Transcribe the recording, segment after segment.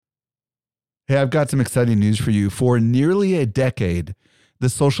Hey, I've got some exciting news for you. For nearly a decade, the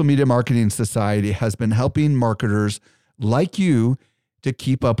Social Media Marketing Society has been helping marketers like you to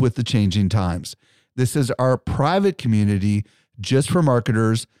keep up with the changing times. This is our private community just for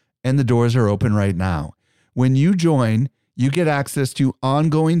marketers, and the doors are open right now. When you join, you get access to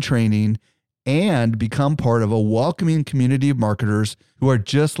ongoing training and become part of a welcoming community of marketers who are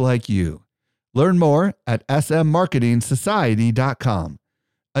just like you. Learn more at smmarketingsociety.com.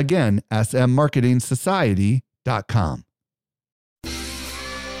 Again, smmarketingsociety.com.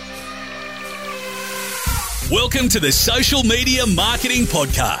 Welcome to the Social Media Marketing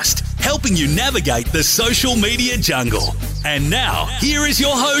Podcast, helping you navigate the social media jungle. And now, here is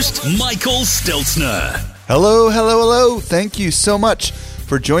your host, Michael Stelzner. Hello. Thank you so much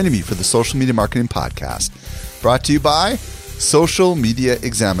for joining me for the Social Media Marketing Podcast, brought to you by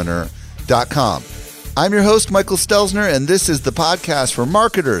socialmediaexaminer.com. I'm your host, Michael Stelzner, and this is the podcast for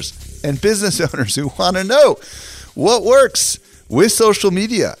marketers and business owners who want to know what works with social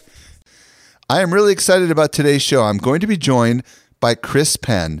media. I am really excited about today's show. I'm going to be joined by Chris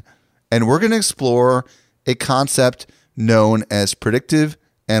Penn, and we're going to explore a concept known as predictive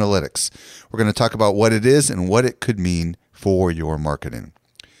analytics. We're going to talk about what it is and what it could mean for your marketing.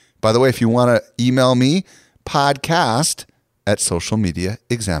 By the way, if you want to email me,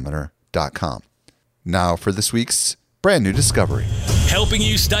 podcast@socialmediaexaminer.com. Now for this week's brand new discovery. Helping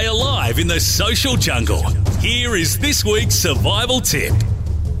you stay alive in the social jungle. Here is this week's survival tip.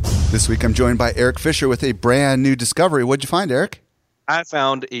 This week I'm joined by Eric Fisher with a brand new discovery. What'd you find, Eric? I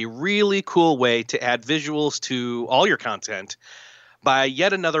found a really cool way to add visuals to all your content by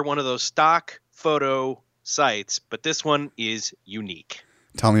yet another one of those stock photo sites, but this one is unique.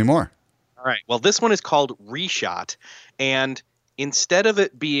 Tell me more. All right. Well, this one is called Reshot, and instead of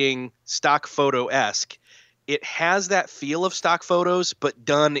it being stock photo-esque, it has that feel of stock photos, but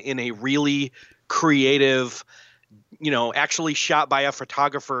done in a really creative, actually shot by a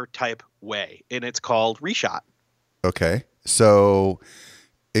photographer type way, and it's called Reshot. Okay. So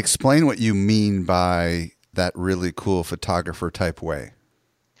explain what you mean by that really cool photographer type way.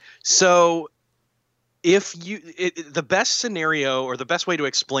 So the best scenario or the best way to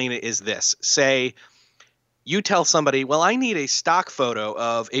explain it is this. Say you tell somebody, well, I need a stock photo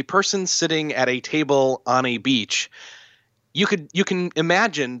of a person sitting at a table on a beach. You can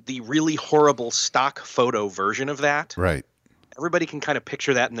imagine the really horrible stock photo version of that. Right. Everybody can kind of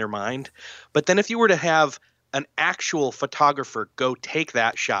picture that in their mind. But then if you were to have an actual photographer go take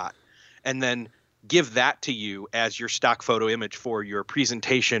that shot and then give that to you as your stock photo image for your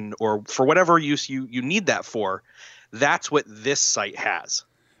presentation or for whatever use you need that for, that's what this site has.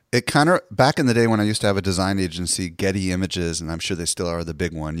 It kind of, back in the day when I used to have a design agency, Getty Images, and I'm sure they still are the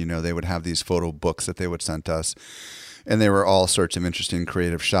big one, they would have these photo books that they would send us, and they were all sorts of interesting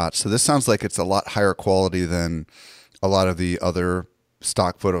creative shots. So this sounds like it's a lot higher quality than a lot of the other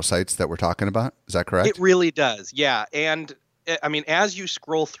stock photo sites that we're talking about. Is that correct? It really does. Yeah. And I mean, as you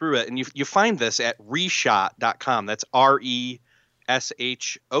scroll through it, and you find this at reshot.com, that's RESHOT.com.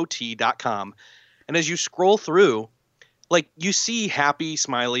 And as you scroll through, like you see happy,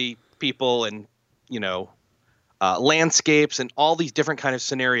 smiley people and, landscapes and all these different kind of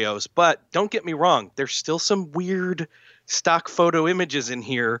scenarios. But don't get me wrong, there's still some weird stock photo images in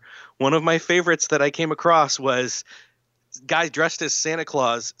here. One of my favorites that I came across was guys dressed as Santa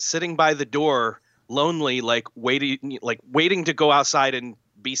Claus sitting by the door, lonely, waiting to go outside and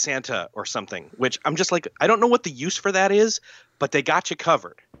be Santa or something, which I'm just like, I don't know what the use for that is, but they got you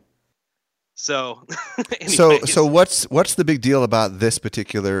covered. So, so what's the big deal about this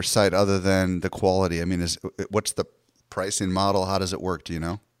particular site other than the quality? I mean, what's the pricing model? How does it work? Do you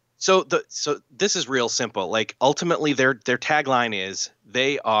know? So this is real simple. Like ultimately their tagline is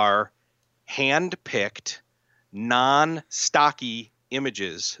they are hand-picked, non-stocky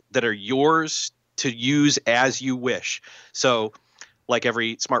images that are yours to use as you wish. So like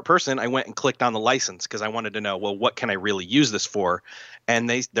every smart person, I went and clicked on the license because I wanted to know, well, what can I really use this for? And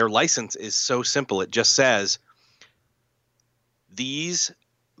their license is so simple. It just says, these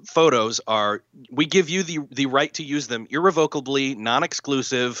photos we give you the right to use them irrevocably,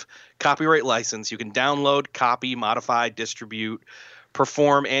 non-exclusive, copyright license. You can download, copy, modify, distribute,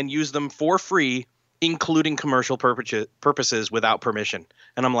 perform, and use them for free, including commercial purposes without permission.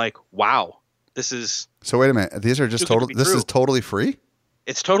 And I'm like, wow. So wait a minute. These are just this is totally free?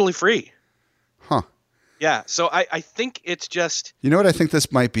 It's totally free. Huh. Yeah. So I think it's just. You know what I think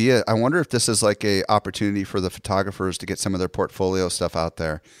this might be? I wonder if this is like a opportunity for the photographers to get some of their portfolio stuff out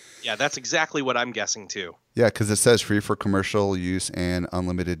there. Yeah, that's exactly what I'm guessing too. Yeah, because it says free for commercial use and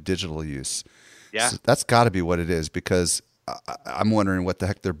unlimited digital use. Yeah. So that's got to be what it is, because I'm wondering what the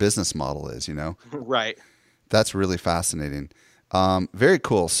heck their business model is, Right. That's really fascinating. Very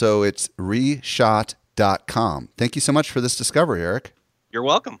cool. So it's reshot.com. Thank you so much for this discovery, Eric. You're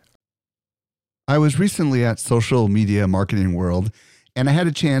welcome. I was recently at Social Media Marketing World, and I had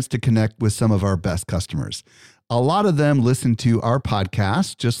a chance to connect with some of our best customers. A lot of them listen to our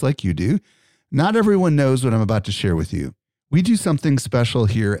podcast, just like you do. Not everyone knows what I'm about to share with you. We do something special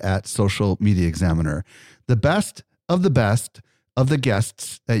here at Social Media Examiner. The best of the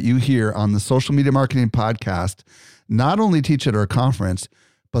guests that you hear on the Social Media Marketing Podcast not only teach at our conference,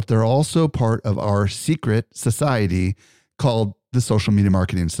 but they're also part of our secret society called the Social Media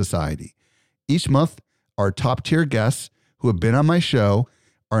Marketing Society. Each month, our top tier guests who have been on my show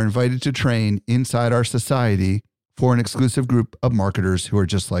are invited to train inside our society for an exclusive group of marketers who are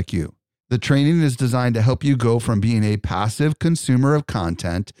just like you. The training is designed to help you go from being a passive consumer of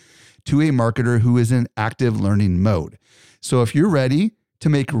content to a marketer who is in active learning mode. So if you're ready to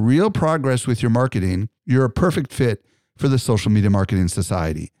make real progress with your marketing, you're a perfect fit for the Social Media Marketing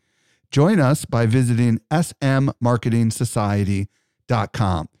Society. Join us by visiting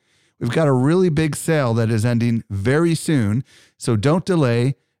smmarketingsociety.com. We've got a really big sale that is ending very soon, so don't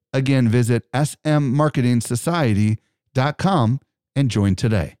delay. Again, visit smmarketingsociety.com and join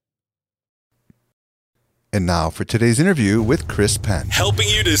today. And now for today's interview with Chris Penn. Helping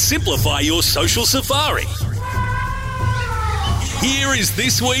you to simplify your social safari. Here is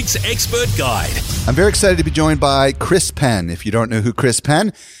this week's expert guide. I'm very excited to be joined by Chris Penn. If you don't know who Chris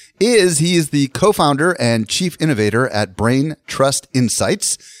Penn is, he is the co-founder and chief innovator at Brain Trust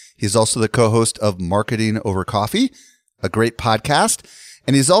Insights. He's also the co-host of Marketing Over Coffee, a great podcast.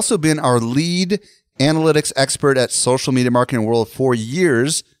 And he's also been our lead analytics expert at Social Media Marketing World for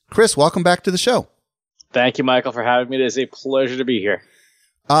years. Chris, welcome back to the show. Thank you, Michael, for having me. It is a pleasure to be here.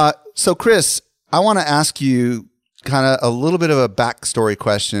 So, Chris, I want to ask you kind of a little bit of a backstory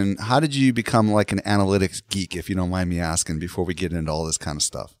question. How did you become like an analytics geek, if you don't mind me asking, before we get into all this kind of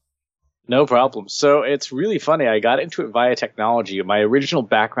stuff? No problem. So it's really funny. I got into it via technology. My original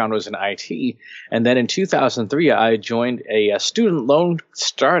background was in IT. And then in 2003, I joined a student loan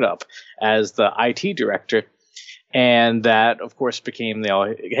startup as the IT director. And that, of course, became,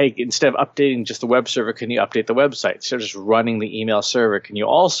 hey, instead of updating just the web server, can you update the website? Instead of just running the email server, can you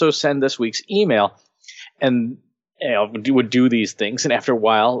also send this week's email? And would do these things. And after a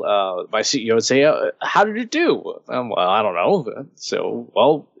while, my CEO would say, how did it do? Well, I don't know.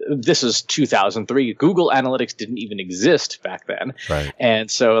 So, this is 2003. Google Analytics didn't even exist back then. Right.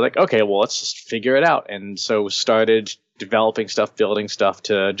 And so okay, well, let's just figure it out. And so started developing stuff, building stuff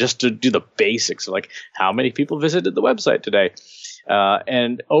to do the basics, like how many people visited the website today.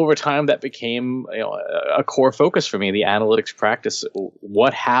 And over time, that became a core focus for me, the analytics practice.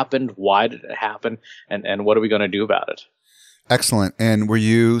 What happened? Why did it happen? And what are we going to do about it? Excellent. And were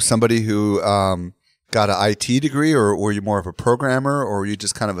you somebody who got an IT degree, or were you more of a programmer, or were you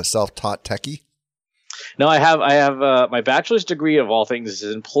just kind of a self-taught techie? No, I have my bachelor's degree of all things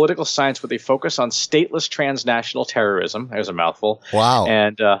is in political science with a focus on stateless transnational terrorism. There's a mouthful. Wow.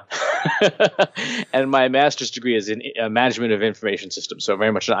 And and my master's degree is in management of information systems. So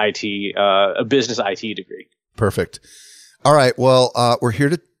very much an IT, a business IT degree. Perfect. All right. Well, we're here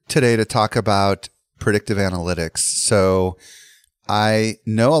today to talk about predictive analytics. So I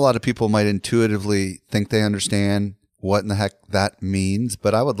know a lot of people might intuitively think they understand what in the heck that means,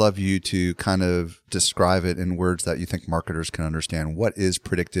 but I would love you to kind of describe it in words that you think marketers can understand. What is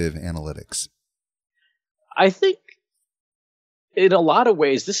predictive analytics? I think in a lot of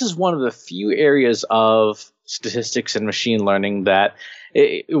ways, this is one of the few areas of statistics and machine learning that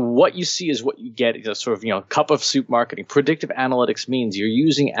what you see is what you get. It's a sort of, cup of soup marketing. Predictive analytics means you're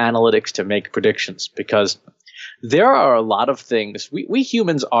using analytics to make predictions, because there are a lot of things. We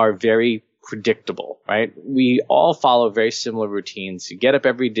humans are very predictable, right? We all follow very similar routines. You get up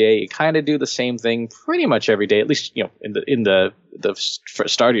every day, you kind of do the same thing pretty much every day, at least, in the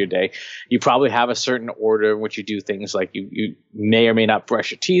start of your day. You probably have a certain order in which you do things, like you may or may not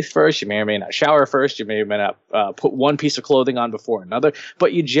brush your teeth first, you may or may not shower first, you may or may not put one piece of clothing on before another,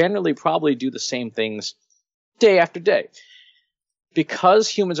 but you generally probably do the same things day after day. Because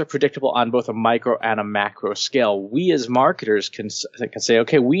humans are predictable on both a micro and a macro scale, we as marketers can say,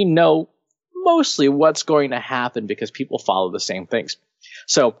 okay, we know mostly what's going to happen because people follow the same things.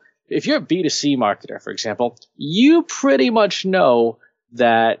 So if you're a B2C marketer, for example, you pretty much know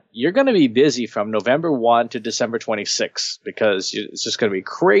that you're going to be busy from November 1 to December 26 because it's just going to be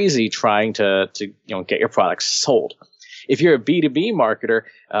crazy trying to get your products sold. If you're a B2B marketer,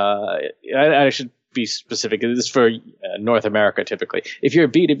 I should be specific. This is for North America typically. If you're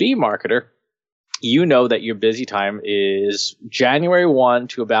a B2B marketer, you know that your busy time is January 1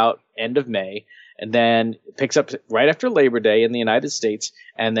 to about end of May, and then it picks up right after Labor Day in the United States,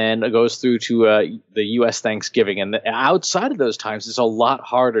 and then it goes through to the U.S. Thanksgiving. And outside of those times, it's a lot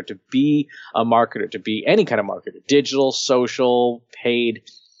harder to be a marketer, to be any kind of marketer, digital, social, paid.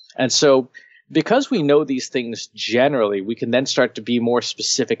 And so because we know these things generally, we can then start to be more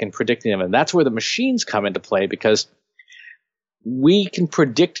specific in predicting them. And that's where the machines come into play, because we can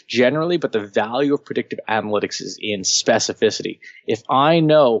predict generally, but the value of predictive analytics is in specificity. If I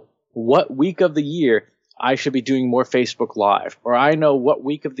know what week of the year I should be doing more Facebook Live, or I know what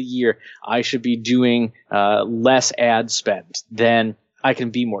week of the year I should be doing less ad spend, then I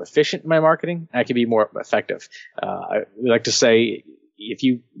can be more efficient in my marketing. I can be more effective. I like to say, if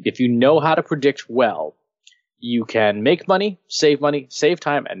you know how to predict well, you can make money, save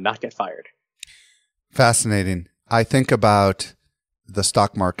time, and not get fired. Fascinating. I think about the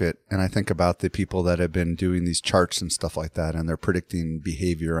stock market, and I think about the people that have been doing these charts and stuff like that, and they're predicting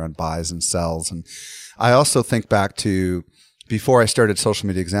behavior on buys and sells. And I also think back to before I started Social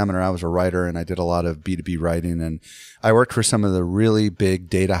Media Examiner, I was a writer and I did a lot of B2B writing, and I worked for some of the really big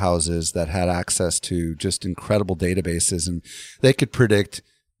data houses that had access to just incredible databases, and they could predict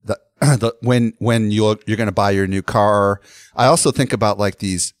when you're going to buy your new car. I also think about like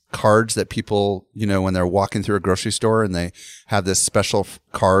these cards that people, when they're walking through a grocery store and they have this special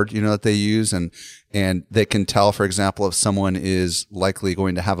card, that they use, and they can tell, for example, if someone is likely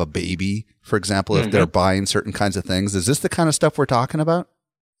going to have a baby, for example, if they're buying certain kinds of things. Is this the kind of stuff we're talking about?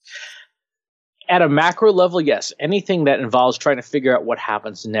 At a macro level, yes. Anything that involves trying to figure out what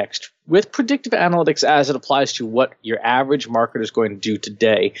happens next. With predictive analytics, as it applies to what your average marketer is going to do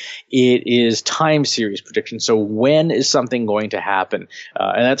today, it is time series prediction. So when is something going to happen?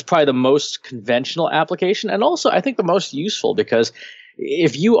 And that's probably the most conventional application, and also I think the most useful, because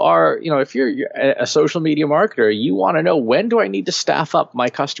if you are, if you're a social media marketer, you want to know, when do I need to staff up my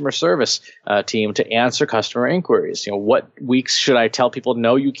customer service team to answer customer inquiries? What weeks should I tell people,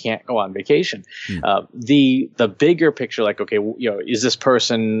 no, you can't go on vacation? The bigger picture, like, okay, is this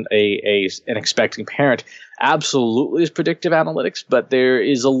person an expecting parent? Absolutely is predictive analytics, but there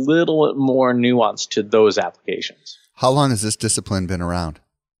is a little more nuance to those applications. How long has this discipline been around,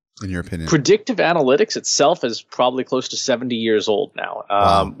 in your opinion? Predictive analytics itself is probably close to 70 years old now,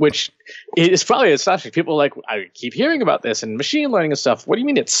 Wow. Which is probably astonishing. People are like, I keep hearing about this and machine learning and stuff. What do you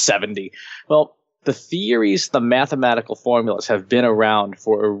mean it's 70? Well, the theories, the mathematical formulas have been around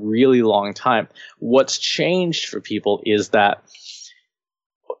for a really long time. What's changed for people is that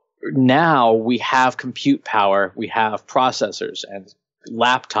now we have compute power, we have processors and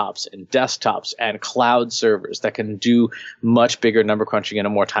laptops and desktops and cloud servers that can do much bigger number crunching in a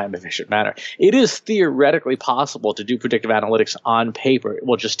more time efficient manner. It is theoretically possible to do predictive analytics on paper. It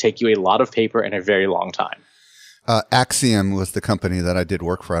will just take you a lot of paper and a very long time. Axiom was the company that I did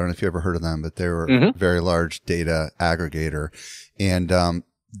work for. I don't know if you ever heard of them, but they were a very large data aggregator, and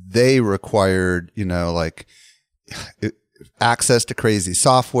they required, access to crazy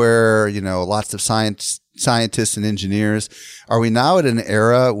software, lots of scientists and engineers. Are we now at an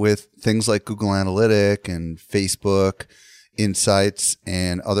era with things like Google Analytics and Facebook Insights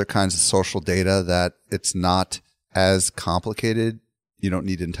and other kinds of social data that it's not as complicated? You don't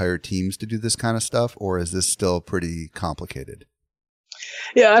need entire teams to do this kind of stuff, or is this still pretty complicated?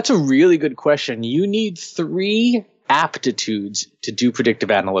 Yeah, that's a really good question. You need 3 aptitudes to do predictive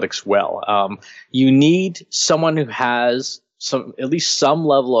analytics well. You need someone who has at least some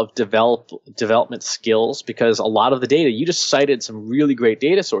level of development skills, because a lot of the data, you just cited some really great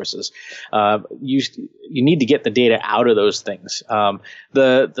data sources. You need to get the data out of those things.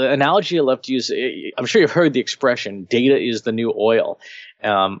 The analogy I love to use, I'm sure you've heard the expression, data is the new oil.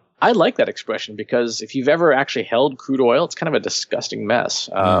 I like that expression, because if you've ever actually held crude oil, it's kind of a disgusting mess.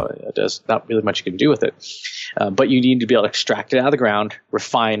 There's not really much you can do with it. But you need to be able to extract it out of the ground,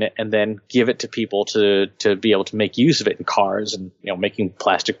 refine it, and then give it to people to be able to make use of it in cars and making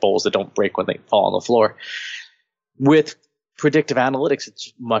plastic bowls that don't break when they fall on the floor. With predictive analytics,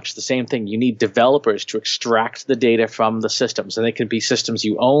 it's much the same thing. You need developers to extract the data from the systems, and they can be systems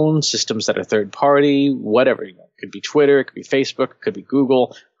you own, systems that are third party, whatever. It could be Twitter, it could be Facebook, it could be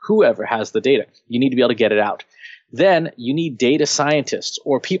Google, whoever has the data. You need to be able to get it out. Then you need data scientists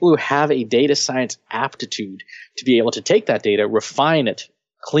or people who have a data science aptitude to be able to take that data, refine it,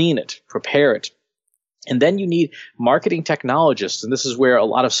 clean it, prepare it. And then you need marketing technologists, and this is where a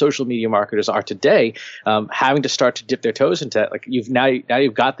lot of social media marketers are today, having to start to dip their toes into that. Like you've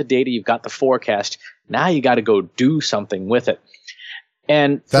got the data, you've got the forecast. Now you got to go do something with it.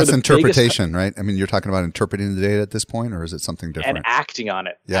 And that's interpretation, right? I mean, you're talking about interpreting the data at this point, or is it something different? And acting on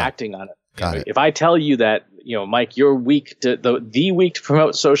it. Yeah. Acting on it. Got it. If I tell you that, Mike, your week the week to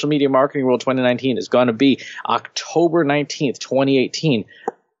promote social media marketing rule 2019 is going to be October 19th, 2018.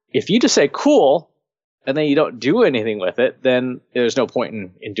 If you just say cool, and then you don't do anything with it, then there's no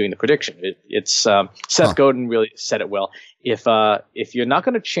point in doing the prediction. It's Seth Godin really said it well. If you're not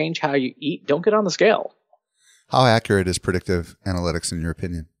going to change how you eat, don't get on the scale. How accurate is predictive analytics in your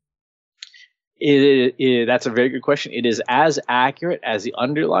opinion? That's a very good question. It is as accurate as the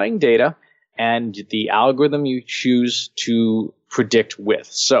underlying data and the algorithm you choose to predict with.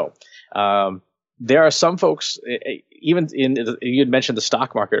 So there are some folks, even you had mentioned the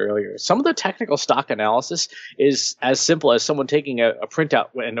stock market earlier. Some of the technical stock analysis is as simple as someone taking a printout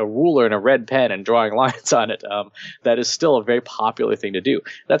and a ruler and a red pen and drawing lines on it. That is still a very popular thing to do.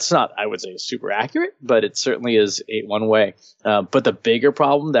 That's not, I would say, super accurate, but it certainly is one way. But the bigger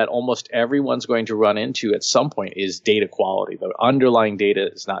problem that almost everyone's going to run into at some point is data quality. The underlying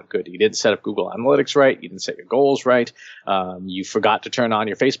data is not good. You didn't set up Google Analytics right. You didn't set your goals right. You forgot to turn on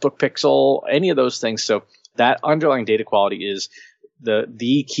your Facebook pixel, any of those things. So that underlying data quality is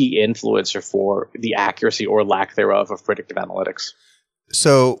the key influencer for the accuracy or lack thereof of predictive analytics.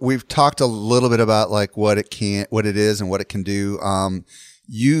 So we've talked a little bit about like what it is and what it can do.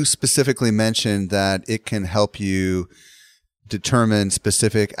 You specifically mentioned that it can help you determine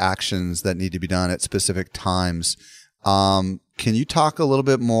specific actions that need to be done at specific times. Can you talk a little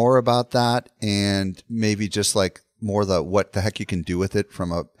bit more about that and maybe just like more what the heck you can do with it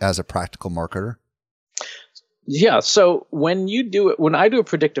as a practical marketer? Yeah. So when I do a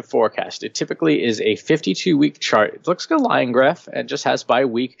predictive forecast, it typically is a 52-week chart. It looks like a line graph and just has by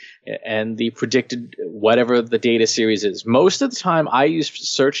week and the predicted whatever the data series is. Most of the time I use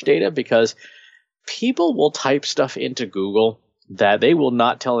search data because people will type stuff into Google that they will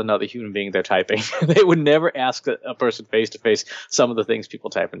not tell another human being they're typing. They would never ask a person face to face some of the things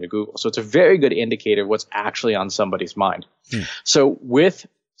people type into Google. So it's a very good indicator of what's actually on somebody's mind. So with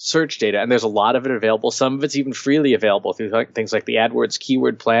search data, and there's a lot of it available. Some of it's even freely available through things like the AdWords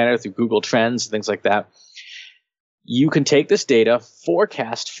Keyword Planner, through Google Trends, things like that. You can take this data,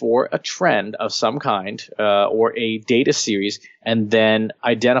 forecast for a trend of some kind or a data series, and then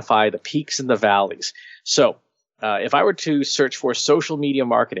identify the peaks and the valleys. So if I were to search for social media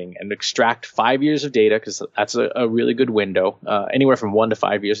marketing and extract 5 years of data, because that's a really good window, anywhere from 1 to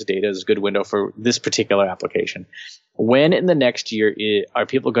 5 years of data is a good window for this particular application. When in the next year are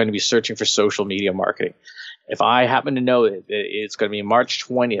people going to be searching for social media marketing? If I happen to know that it's going to be March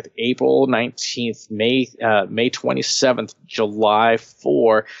 20th, April 19th, May 27th, July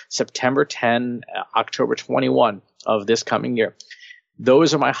 4, September 10, October 21 of this coming year,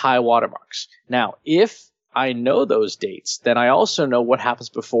 those are my high watermarks. Now, if I know those dates, then I also know what happens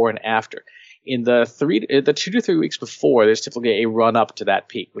before and after. In the 2 to 3 weeks before, there's typically a run up to that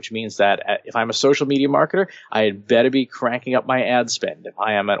peak, which means that if I'm a social media marketer, I had better be cranking up my ad spend. If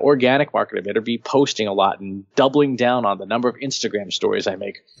I am an organic marketer, I better be posting a lot and doubling down on the number of Instagram stories I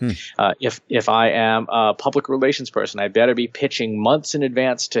make. If I am a public relations person, I better be pitching months in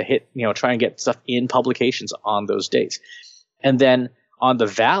advance to try and get stuff in publications on those dates. And then on the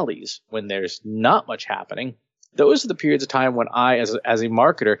valleys, when there's not much happening, those are the periods of time when I, as a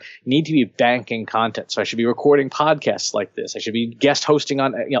marketer, need to be banking content. So I should be recording podcasts like this. I should be guest hosting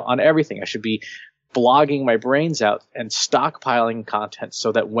on everything. I should be blogging my brains out and stockpiling content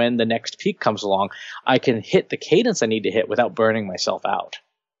so that when the next peak comes along, I can hit the cadence I need to hit without burning myself out.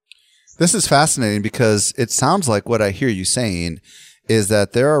 This is fascinating because it sounds like what I hear you saying is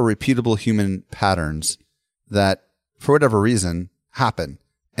that there are repeatable human patterns that, for whatever reason, happen.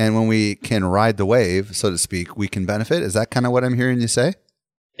 And when we can ride the wave, so to speak, we can benefit. Is that kind of what I'm hearing you say?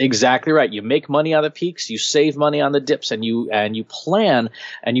 Exactly right. You make money on the peaks, you save money on the dips, and you plan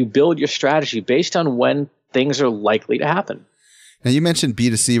and you build your strategy based on when things are likely to happen. Now you mentioned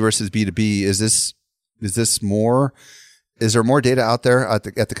B2C versus B2B. Is there more data out there at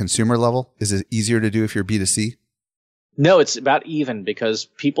the consumer level? Is it easier to do if you're B2C? No, it's about even because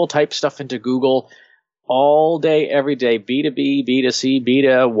people type stuff into Google all day, every day, B2B, B2C,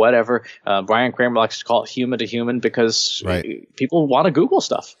 B2 whatever. Brian Kramer likes to call it human to human because people want to Google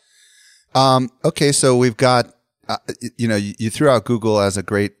stuff. Okay, so we've got, you threw out Google as a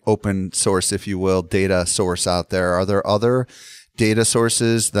great open source, if you will, data source out there. Are there other data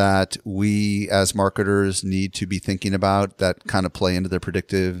sources that we as marketers need to be thinking about that kind of play into the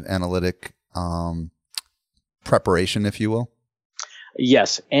predictive analytic preparation, if you will?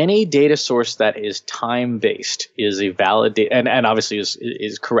 Yes, any data source that is time-based is a valid data, and obviously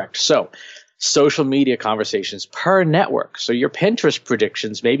is correct. So social media conversations per network. So your Pinterest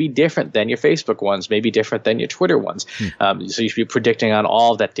predictions may be different than your Facebook ones, may be different than your Twitter ones. So you should be predicting on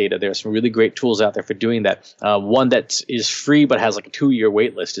all of that data. There are some really great tools out there for doing that. One that is free but has like a 2-year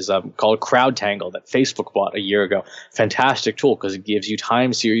wait list is called CrowdTangle that Facebook bought a year ago. Fantastic tool because it gives you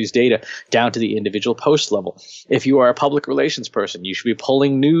time series data down to the individual post level. If you are a public relations person, you should be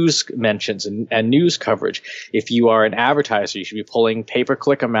pulling news mentions and news coverage. If you are an advertiser, you should be pulling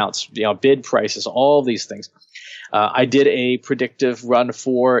pay-per-click amounts, bid prices, all of these things. I did a predictive run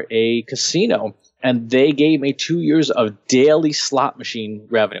for a casino, and they gave me 2 years of daily slot machine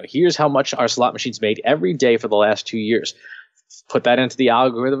revenue. Here's how much our slot machines made every day for the last 2 years. Put that into the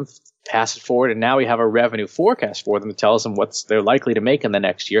algorithm, pass it forward, and now we have a revenue forecast for them to tell us what they're likely to make in the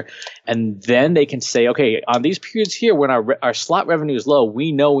next year. And then they can say, okay, on these periods here when our slot revenue is low,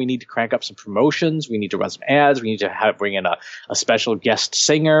 we know we need to crank up some promotions, we need to run some ads, we need to bring in a special guest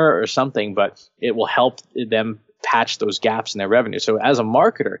singer or something, but it will help them patch those gaps in their revenue. So as a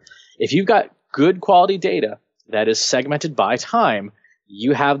marketer, if you've got good quality data that is segmented by time,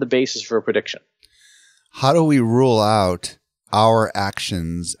 you have the basis for a prediction. How do we rule out our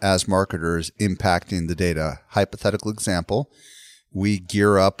actions as marketers impacting the data? Hypothetical example, we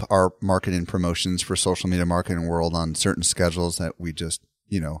gear up our marketing promotions for social media marketing world on certain schedules that we just,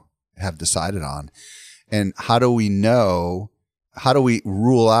 have decided on. And how do we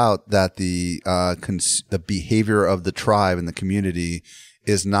rule out that the behavior of the tribe and the community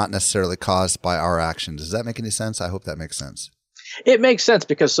is not necessarily caused by our actions? Does that make any sense? I hope that makes sense. It makes sense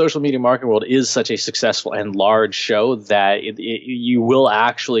because social media marketing world is such a successful and large show that you will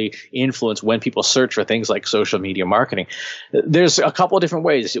actually influence when people search for things like social media marketing. There's a couple of different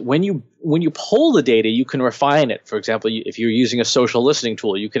ways. When you pull the data, you can refine it. For example, if you're using a social listening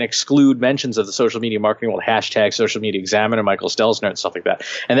tool, you can exclude mentions of the social media marketing world, hashtag social media examiner, Michael Stelzner, and stuff like that.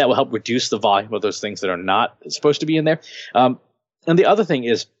 And that will help reduce the volume of those things that are not supposed to be in there. And the other thing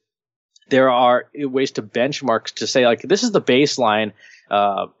is, there are ways to benchmark to say, like, this is the baseline,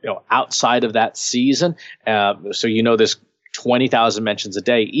 outside of that season. So there's 20,000 mentions a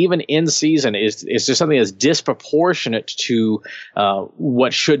day. Even in season, is there something that's disproportionate to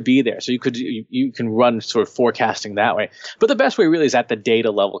what should be there? So you can run sort of forecasting that way. But the best way really is at the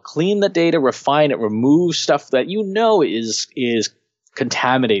data level. Clean the data, refine it, remove stuff that is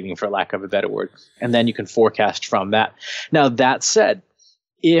contaminating, for lack of a better word, and then you can forecast from that. Now, that said,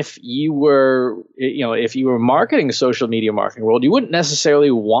 if you were marketing a social media marketing world, you wouldn't necessarily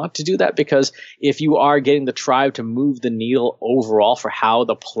want to do that, because if you are getting the tribe to move the needle overall for how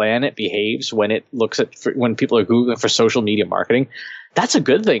the planet behaves when people are Googling for social media marketing, that's a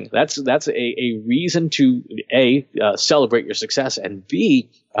good thing. That's a reason to celebrate your success, and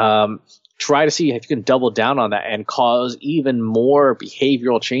B, try to see if you can double down on that and cause even more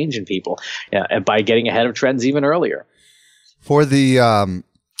behavioral change in people, and by getting ahead of trends even earlier. For the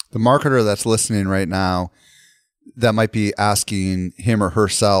marketer that's listening right now that might be asking him or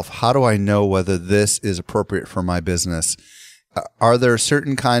herself, how do I know whether this is appropriate for my business? Are there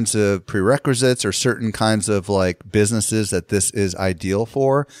certain kinds of prerequisites or certain kinds of businesses that this is ideal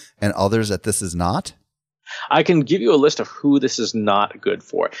for and others that this is not? I can give you a list of who this is not good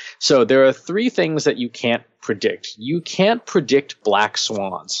for. So there are 3 things that you can't predict. You can't predict black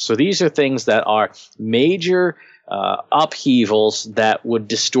swans. So these are things that are major upheavals that would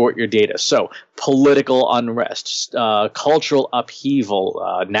distort your data. So political unrest, cultural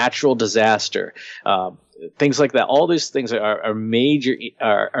upheaval, natural disaster, things like that. All these things are major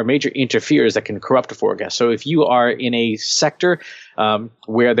interferers that can corrupt a forecast. So if you are in a sector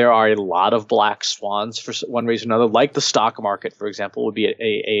where there are a lot of black swans for one reason or another, like the stock market, for example, would be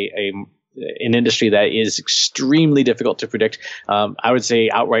an industry that is extremely difficult to predict. I would say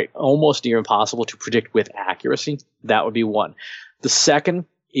outright almost near impossible to predict with accuracy. That would be one. The second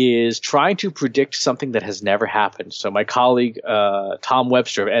is trying to predict something that has never happened. So my colleague, Tom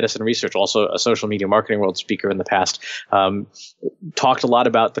Webster of Edison Research, also a social media marketing world speaker in the past, talked a lot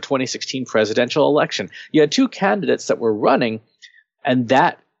about the 2016 presidential election. You had 2 candidates that were running, and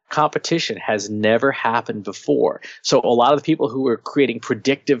that competition has never happened before. So a lot of the people who were creating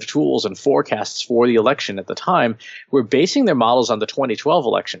predictive tools and forecasts for the election at the time were basing their models on the 2012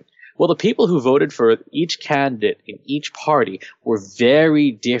 election. Well, the people who voted for each candidate in each party were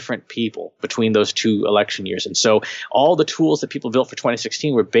very different people between those 2 election years. And so all the tools that people built for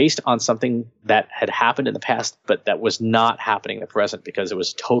 2016 were based on something that had happened in the past, but that was not happening in the present because it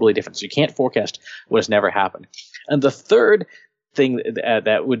was totally different. So you can't forecast what has never happened. And the third thing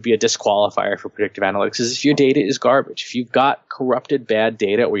that would be a disqualifier for predictive analytics is if your data is garbage. If you've got corrupted bad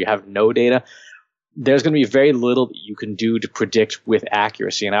data or you have no data, there's going to be very little that you can do to predict with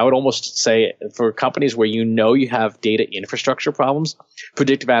accuracy. And I would almost say for companies where you know you have data infrastructure problems,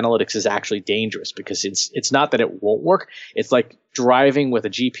 predictive analytics is actually dangerous because it's not that it won't work. It's like driving with a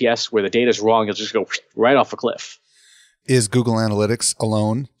GPS where the data is wrong. You'll just go right off a cliff. Is Google Analytics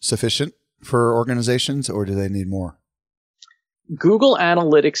alone sufficient for organizations, or do they need more? Google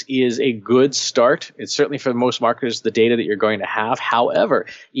Analytics is a good start. It's certainly for most marketers the data that you're going to have. However,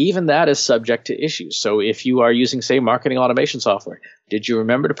 even that is subject to issues. So if you are using, say, marketing automation software, did you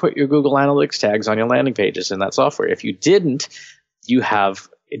remember to put your Google Analytics tags on your landing pages in that software? If you didn't, you have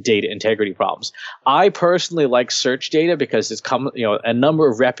data integrity problems. I personally like search data because it's a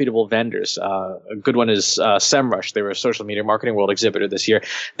number of reputable vendors. A good one is SEMrush. They were a social media marketing world exhibitor this year.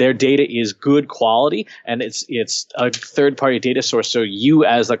 Their data is good quality, and it's a third-party data source, so you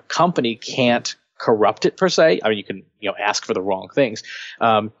as a company can't corrupt it per se. I mean, you can ask for the wrong things.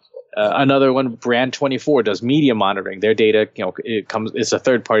 Another one, Brand24, does media monitoring. Their data, it's a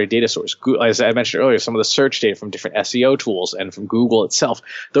third-party data source. As I mentioned earlier, some of the search data from different SEO tools and from Google itself,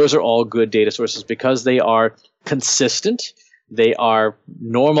 those are all good data sources because they are consistent, they are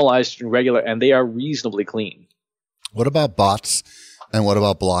normalized and regular, and they are reasonably clean. What about bots and what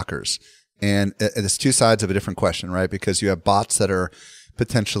about blockers? And it's two sides of a different question, right? Because you have bots that are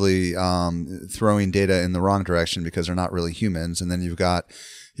potentially throwing data in the wrong direction because they're not really humans, and then you've got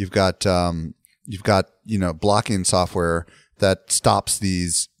blocking software that stops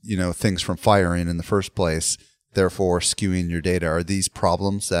these things from firing in the first place, therefore skewing your data. Are these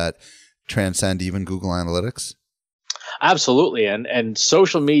problems that transcend even Google Analytics? Absolutely, and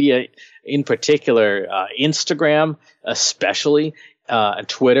social media in particular, Instagram especially, and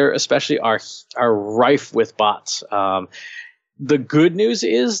Twitter especially are rife with bots. The good news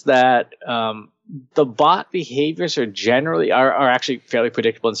is that the bot behaviors are actually fairly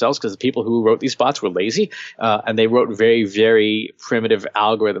predictable themselves because the people who wrote these bots were lazy and they wrote very, very primitive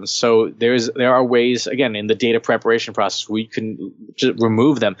algorithms. So there are ways, again, in the data preparation process where you can just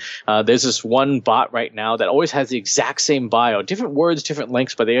remove them. There's this one bot right now that always has the exact same bio, different words, different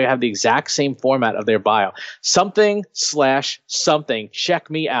links, but they have the exact same format of their bio. Something/something,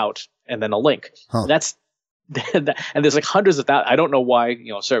 check me out, and then a link. Huh. And there's like hundreds of that. I don't know why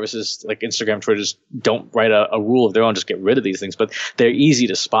services like Instagram, Twitter just don't write a rule of their own, just get rid of these things, but they're easy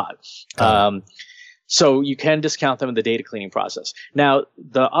to spot. So you can discount them in the data cleaning process. Now,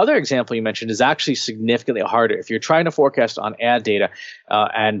 the other example you mentioned is actually significantly harder. If you're trying to forecast on ad data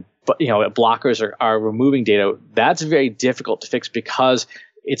but blockers are removing data, that's very difficult to fix because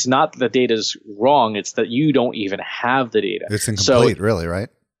it's not that the data is wrong, it's that you don't even have the data. It's incomplete, really, right?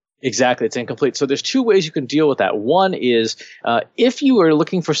 Exactly. It's incomplete. So there's two ways you can deal with that. One is if you are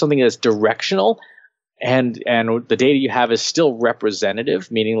looking for something that's directional and the data you have is still representative,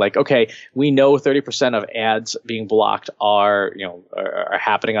 meaning like, okay, we know 30% of ads being blocked are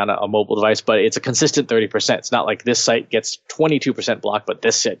happening on a mobile device, but it's a consistent 30%. It's not like this site gets 22% blocked, but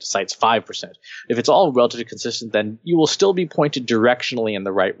this site's 5%. If it's all relatively consistent, then you will still be pointed directionally in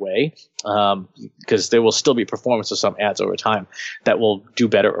the right way because there will still be performance of some ads over time that will do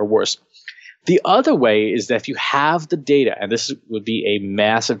better or worse. The other way is that if you have the data, and this would be a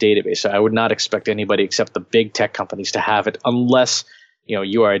massive database, so I would not expect anybody except the big tech companies to have it unless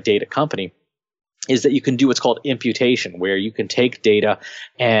you are a data company, is that you can do what's called imputation, where you can take data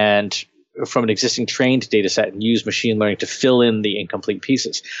and from an existing trained data set and use machine learning to fill in the incomplete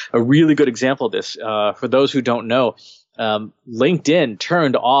pieces. A really good example of this, for those who don't know, LinkedIn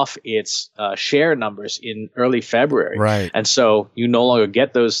turned off its share numbers in early February. Right. And so you no longer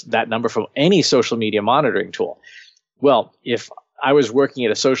get that number from any social media monitoring tool. Well, if I was working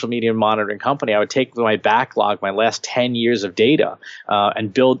at a social media monitoring company, I would take my backlog, my last 10 years of data,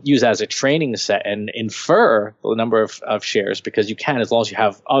 and use as a training set and infer the number of shares, because you can, as long as you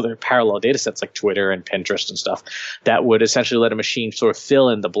have other parallel data sets like Twitter and Pinterest and stuff, that would essentially let a machine sort of fill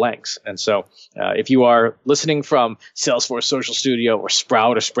in the blanks. And so if you are listening from Salesforce Social Studio or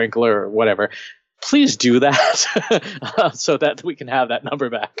Sprout or Sprinkler or whatever, please do that so that we can have that number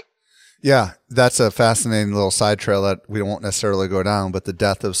back. Yeah, that's a fascinating little side trail that we won't necessarily go down, but the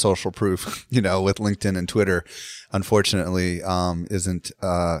death of social proof, with LinkedIn and Twitter, unfortunately, isn't,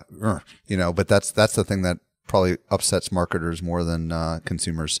 but that's the thing that probably upsets marketers more than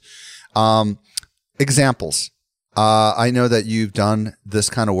consumers. Examples. I know that you've done this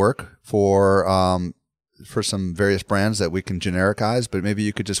kind of work for some various brands that we can genericize, but maybe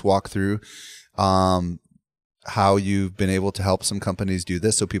you could just walk through, how you've been able to help some companies do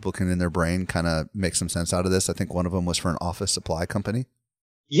this so people can in their brain kind of make some sense out of this. I think one of them was for an office supply company.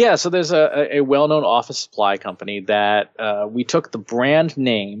 Yeah, so there's a well-known office supply company that we took the brand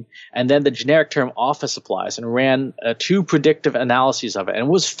name and then the generic term office supplies and ran 2 predictive analyses of it. And it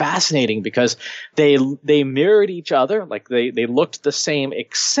was fascinating because they mirrored each other, like they looked the same,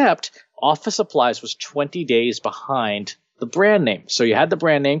 except office supplies was 20 days behind the brand name. So you had the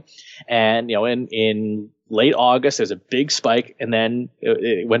brand name, and in late August there's a big spike, and then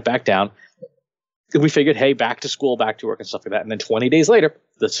it went back down. We figured, hey, back to school, back to work and stuff like that. And then 20 days later,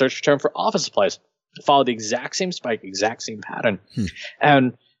 the search term for office supplies followed the exact same spike, exact same pattern.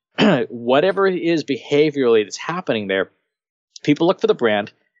 And whatever it is behaviorally that's happening there, people look for the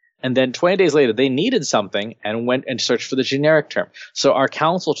brand, and then 20 days later, they needed something and went and searched for the generic term. So our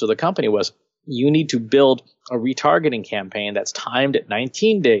counsel to the company was, you need to build a retargeting campaign that's timed at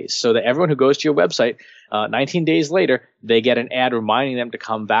 19 days so that everyone who goes to your website 19 days later, they get an ad reminding them to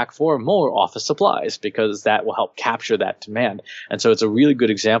come back for more office supplies, because that will help capture that demand. And so it's a really good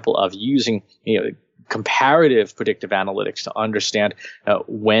example of using comparative predictive analytics to understand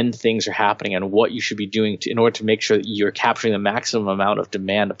when things are happening and what you should be doing in order to make sure that you're capturing the maximum amount of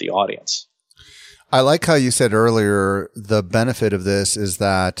demand of the audience. I like how you said earlier, the benefit of this is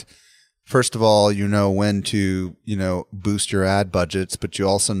that, first of all, you know when to, boost your ad budgets, but you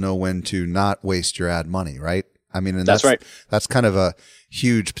also know when to not waste your ad money, right? I mean, and that's right. That's kind of a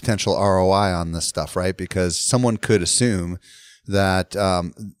huge potential ROI on this stuff, right? Because someone could assume that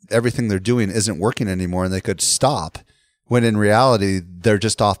everything they're doing isn't working anymore and they could stop, when in reality, they're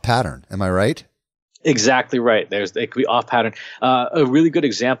just off pattern. Am I right? Exactly right. They could be off pattern. A really good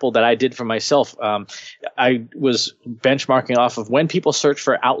example that I did for myself, I was benchmarking off of when people search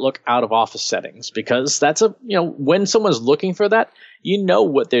for Outlook out of office settings, because that's when someone's looking for that,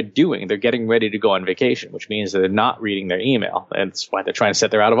 what they're doing. They're getting ready to go on vacation, which means that they're not reading their email. And that's why they're trying to set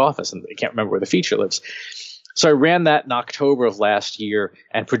their out of office and they can't remember where the feature lives. So I ran that in October of last year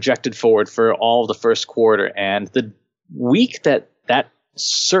and projected forward for all of the first quarter. And the week that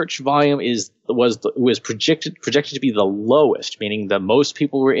search volume was projected to be the lowest, meaning the most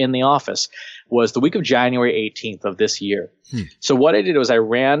people were in the office, was the week of January 18th of this year. So what I did was I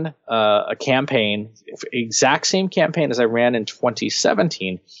ran a campaign, exact same campaign as I ran in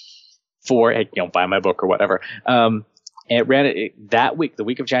 2017 for buy my book or whatever. And it ran it that week, the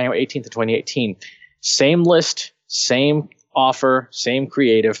week of January 18th of 2018. Same list, same offer, same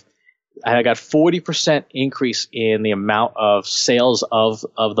creative. I got 40% increase in the amount of sales of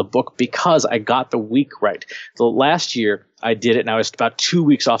the book because I got the week right. The last year I did it and I was about 2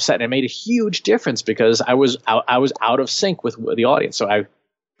 weeks offset, and it made a huge difference because I was out of sync with the audience. So I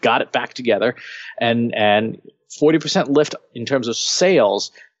got it back together, and 40% lift in terms of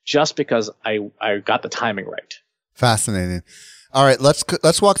sales just because I got the timing right. Fascinating. All right,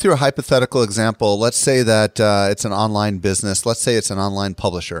 let's walk through a hypothetical example. Let's say that it's an online business. Let's say it's an online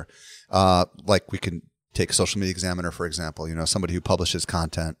publisher. Like we can take Social Media Examiner, for example, somebody who publishes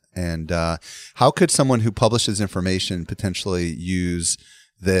content. And how could someone who publishes information potentially use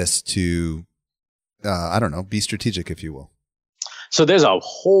this to, be strategic, if you will? So there's a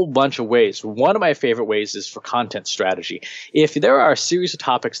whole bunch of ways. One of my favorite ways is for content strategy. If there are a series of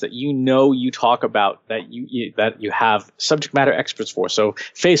topics that you talk about that you have subject matter experts for, so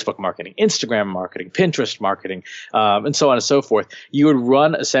Facebook marketing, Instagram marketing, Pinterest marketing, and so on and so forth, you would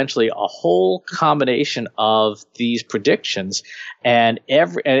run essentially a whole combination of these predictions and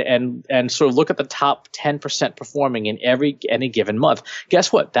sort of look at the top 10% performing in any given month.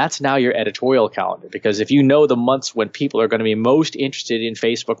 Guess what? That's now your editorial calendar, because if you know the months when people are going to be most interested in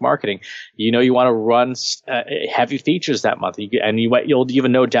Facebook marketing, you want to run heavy features that month, and you'll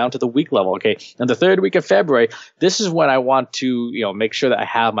even know down to the week level. Okay, and the third week of February, this is when I want to make sure that I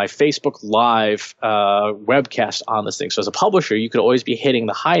have my Facebook Live webcast on this thing. So as a publisher, you could always be hitting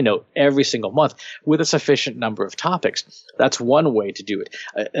the high note every single month with a sufficient number of topics. That's one way to do it.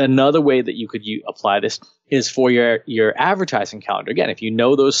 Another way that you could apply this is for your advertising calendar. Again, if you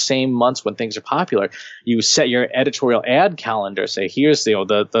know those same months when things are popular, you set your editorial ad calendar. Say, here's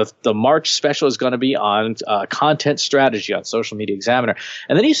the March special is going to be on content strategy on Social Media Examiner,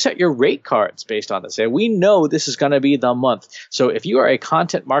 and then you set your rate cards based on this. Say, we know this is going to be the month. So if you are a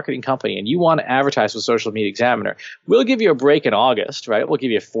content marketing company and you want to advertise with Social Media Examiner, we'll give you a break in August, right? We'll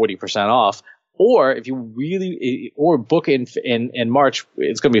give you 40% off. Or if you really book in March,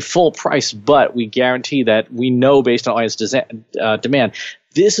 it's going to be full price, but we guarantee that we know based on audience demand,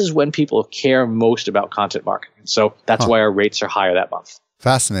 this is when people care most about content marketing. So that's why our rates are higher that month.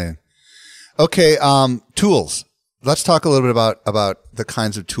 Fascinating. Okay, tools. Let's talk a little bit about the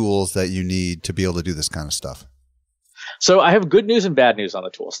kinds of tools that you need to be able to do this kind of stuff. So I have good news and bad news on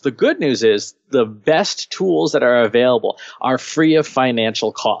the tools. The good news is the best tools that are available are free of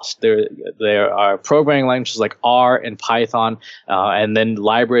financial cost. There are programming languages like R and Python, and then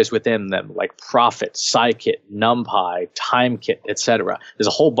libraries within them like Prophet, Scikit, NumPy, TimeKit, etc. There's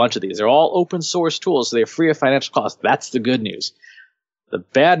a whole bunch of these. They're all open source tools, so they're free of financial cost. That's the good news. The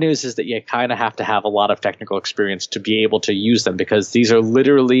bad news is that you kind of have to have a lot of technical experience to be able to use them, because these are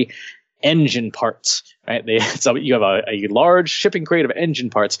literally engine parts, right? So you have a large shipping crate of engine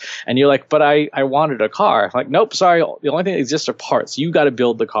parts, and you're like, but I wanted a car. I'm like, nope, sorry. The only thing that exists are parts. You got to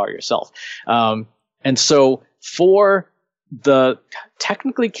build the car yourself. And so for the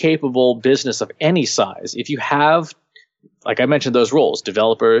technically capable business of any size, if you have, like I mentioned, those roles,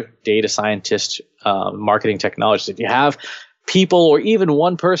 developer, data scientist, marketing technologist, if you have people or even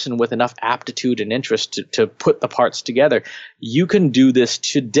one person with enough aptitude and interest to put the parts together, you can do this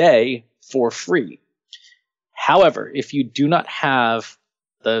today for free. However, if you do not have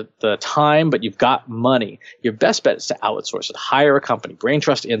the time, but you've got money, your best bet is to outsource it. Hire a company. Brain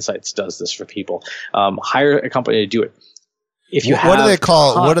Trust Insights does this for people. Hire a company to do it. If you what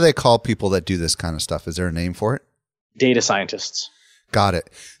do they call people that do this kind of stuff? Is there a name for it? Data scientists. Got it.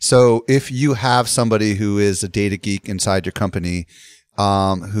 So if you have somebody who is a data geek inside your company,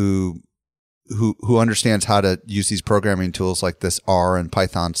 who understands how to use these programming tools like this R and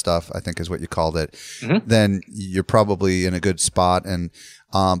Python stuff, I think is what you called it, then you're probably in a good spot. And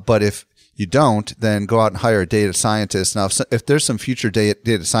but if you don't, then go out and hire a data scientist. Now, if there's some future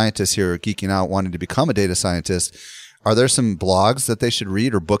data scientists here who are geeking out wanting to become a data scientist, are there some blogs that they should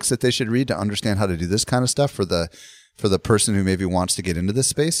read or books that they should read to understand how to do this kind of stuff for the person who maybe wants to get into this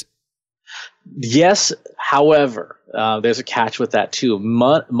space? Yes. However, there's a catch with that too.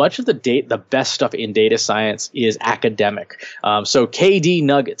 Much of the best stuff in data science is academic. So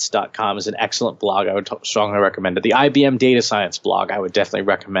kdnuggets.com is an excellent blog. I would strongly recommend it. The IBM Data Science blog, I would definitely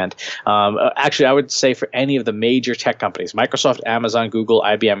recommend. Actually, I would say for any of the major tech companies, Microsoft, Amazon, Google,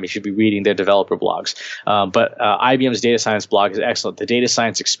 IBM, you should be reading their developer blogs. But IBM's Data Science blog is excellent. The Data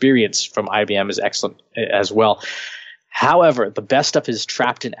Science Experience from IBM is excellent as well. However, the best stuff is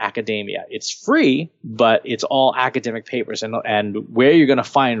trapped in academia. It's free, but it's all academic papers. And where you're going to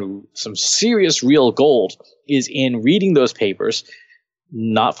find some serious real gold is in reading those papers,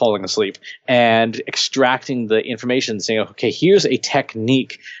 not falling asleep, and extracting the information and saying, okay, here's a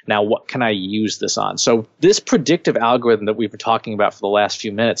technique. Now, what can I use this on? So this predictive algorithm that we've been talking about for the last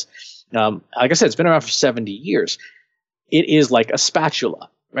few minutes, like I said, it's been around for 70 years. It is like a spatula.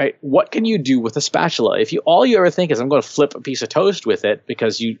 Right? What can you do with a spatula? If all you ever think is I'm going to flip a piece of toast with it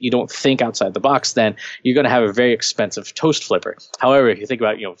because you don't think outside the box, then you're going to have a very expensive toast flipper. However, if you think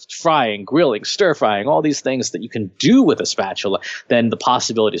about, frying, grilling, stir frying, all these things that you can do with a spatula, then the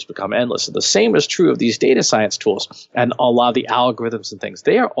possibilities become endless. And the same is true of these data science tools and a lot of the algorithms and things.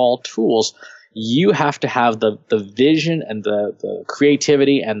 They are all tools. You have to have the vision and the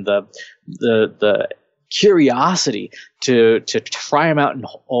creativity and the curiosity to try them out in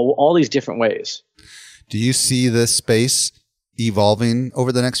all these different ways. Do you see this space evolving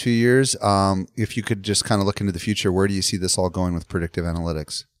over the next few years? If you could just kind of look into the future, where do you see this all going with predictive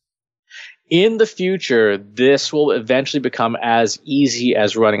analytics? In the future, this will eventually become as easy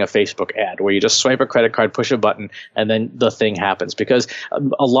as running a Facebook ad, where you just swipe a credit card, push a button, and then the thing happens. Because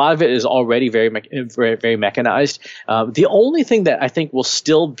a lot of it is already very mechanized. The only thing that I think will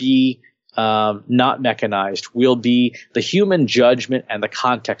still be not mechanized will be the human judgment and the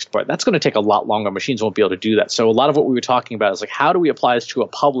context part. That's going to take a lot longer. Machines won't be able to do that. So a lot of what we were talking about is like, how do we apply this to a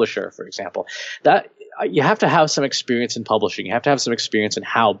publisher, for example? That you have to have some experience in publishing. You have to have some experience in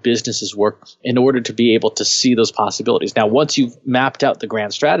how businesses work in order to be able to see those possibilities. Now, once you've mapped out the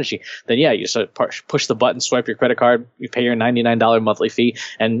grand strategy, then yeah, you sort of push the button, swipe your credit card, you pay your $99 monthly fee,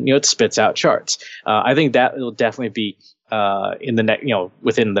 and it spits out charts. I think that will definitely be in the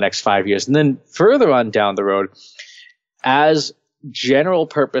within the next 5 years. And then further on down the road, as general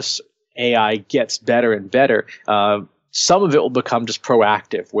purpose AI gets better and better, some of it will become just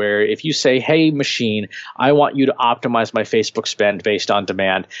proactive, where if you say, hey, machine, I want you to optimize my Facebook spend based on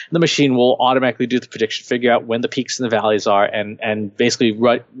demand, the machine will automatically do the prediction, figure out when the peaks and the valleys are, and basically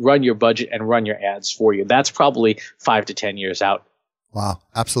run your budget and run your ads for you. That's probably 5 to 10 years out. Wow.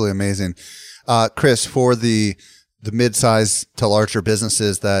 Absolutely amazing. Chris, for the mid-size to larger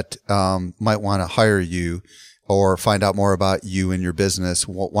businesses that might want to hire you or find out more about you and your business,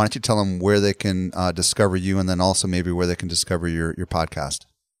 why don't you tell them where they can discover you, and then also maybe where they can discover your podcast?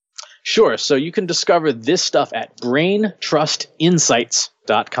 Sure. So you can discover this stuff at braintrustinsights.com.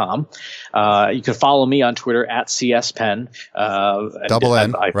 CSPen.com. You can follow me on Twitter at CSPen. Double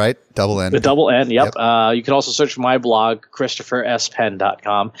N, right? Double N. The double N, yep. You can also search my blog,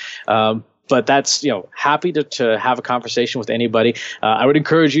 ChristopherSPen.com. But that's, happy to have a conversation with anybody. I would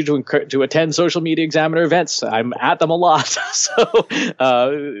encourage you to attend Social Media Examiner events. I'm at them a lot. So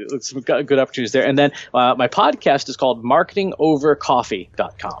some good opportunities there. And then my podcast is called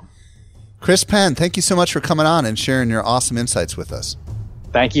marketingovercoffee.com. Chris Penn, thank you so much for coming on and sharing your awesome insights with us.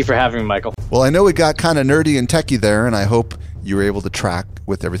 Thank you for having me, Michael. Well, I know we got kind of nerdy and techie there, and I hope you were able to track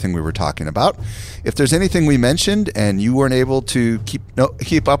with everything we were talking about. If there's anything we mentioned and you weren't able to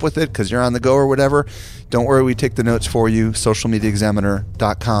keep up with it because you're on the go or whatever, don't worry, we take the notes for you.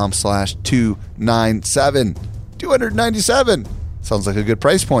 socialmediaexaminer.com/297. 297. Sounds like a good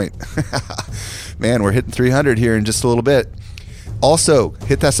price point. Man, we're hitting 300 here in just a little bit. Also,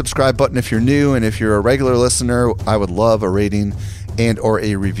 hit that subscribe button if you're new, and if you're a regular listener, I would love a rating and or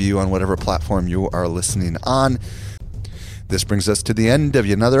a review on whatever platform you are listening on. This brings us to the end of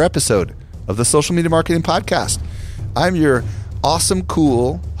another episode of the Social Media Marketing Podcast. I'm your awesome,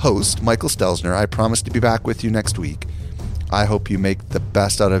 cool host, Michael Stelzner. I promise to be back with you next week. I hope you make the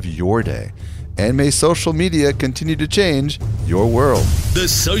best out of your day. And may social media continue to change your world. The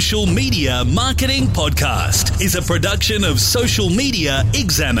Social Media Marketing Podcast is a production of Social Media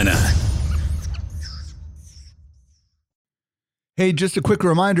Examiner. Hey, just a quick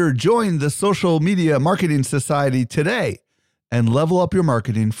reminder, join the Social Media Marketing Society today and level up your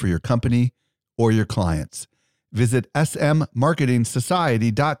marketing for your company or your clients. Visit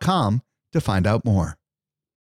smmarketingsociety.com to find out more.